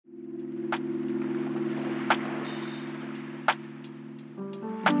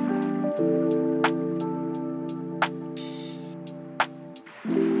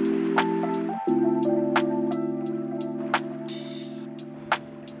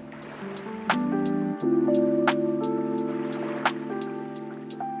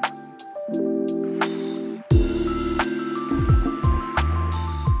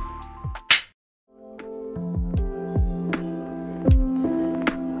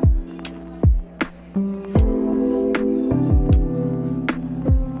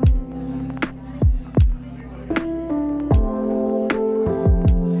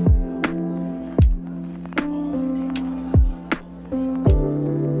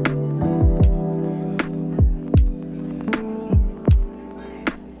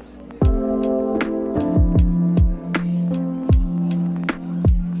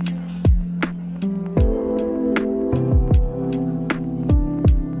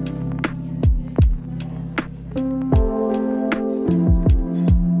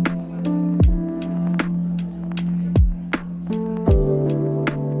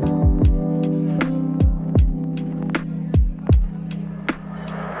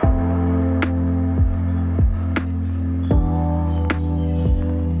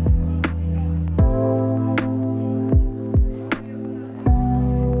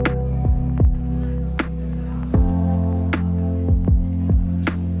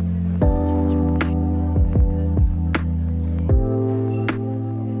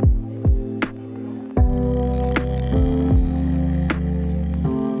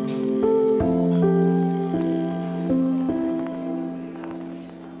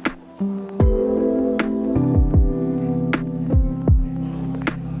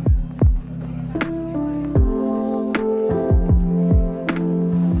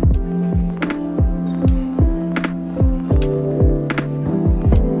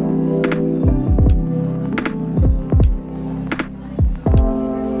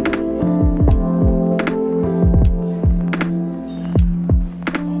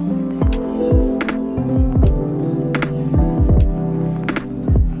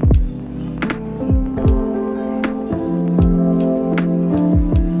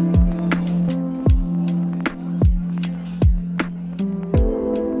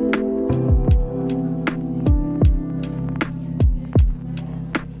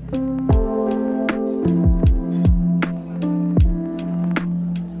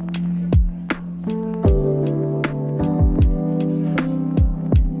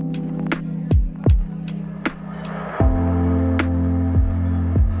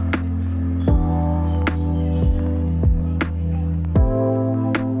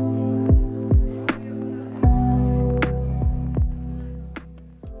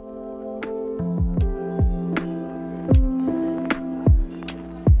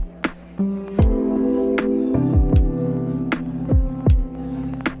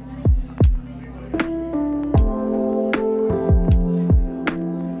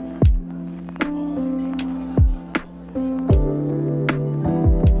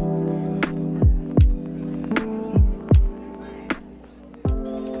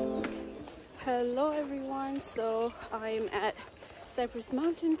Hello everyone, so I'm at Cypress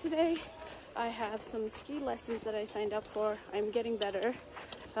Mountain today. I have some ski lessons that I signed up for. I'm getting better,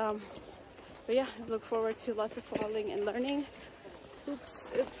 but yeah, I look forward to lots of falling and learning. Oops.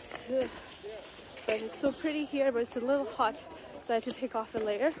 But it's so pretty here, but it's a little hot, so I had to take off a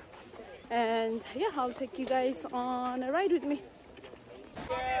layer. And yeah, I'll take you guys on a ride with me.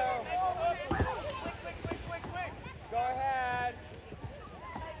 Go ahead.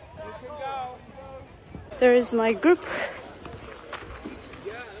 You can go. There is my group.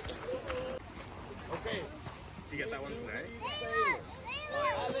 Okay. Did you get that one today?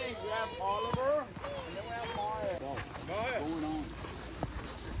 I think we have Oliver and then we have Mario. Go ahead. What's going on?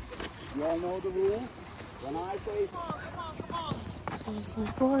 You all know the rules? When I say There's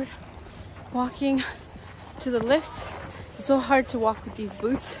my board. Walking to the lifts. It's so hard to walk with these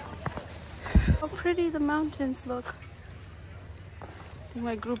boots. How pretty the mountains look. I think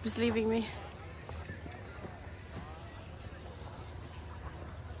my group is leaving me.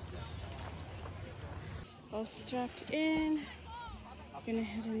 All strapped in. Gonna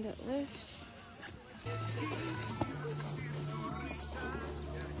head in that lift.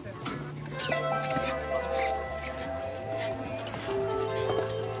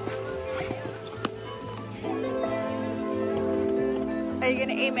 Are you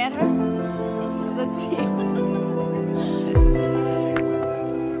gonna aim at her? Let's see.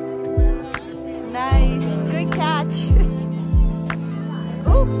 Nice, good catch.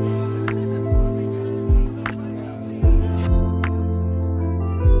 Oops.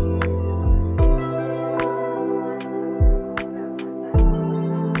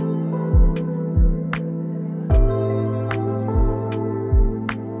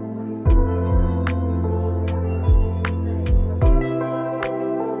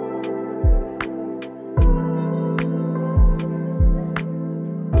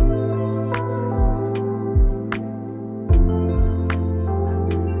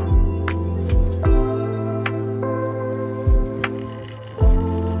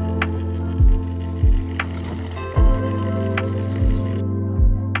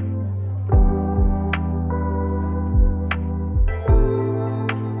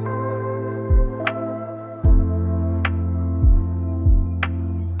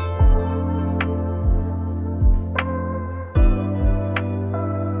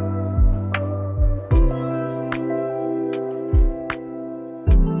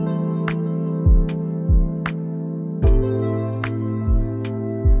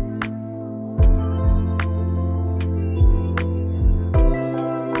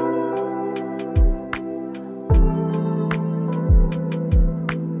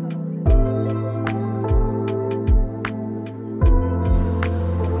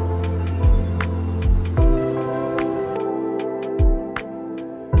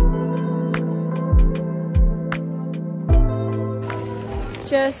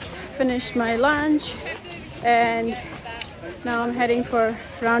 Just finished my lunch and now I'm heading for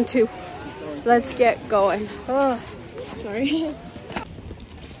round 2. Let's get going. Oh, sorry.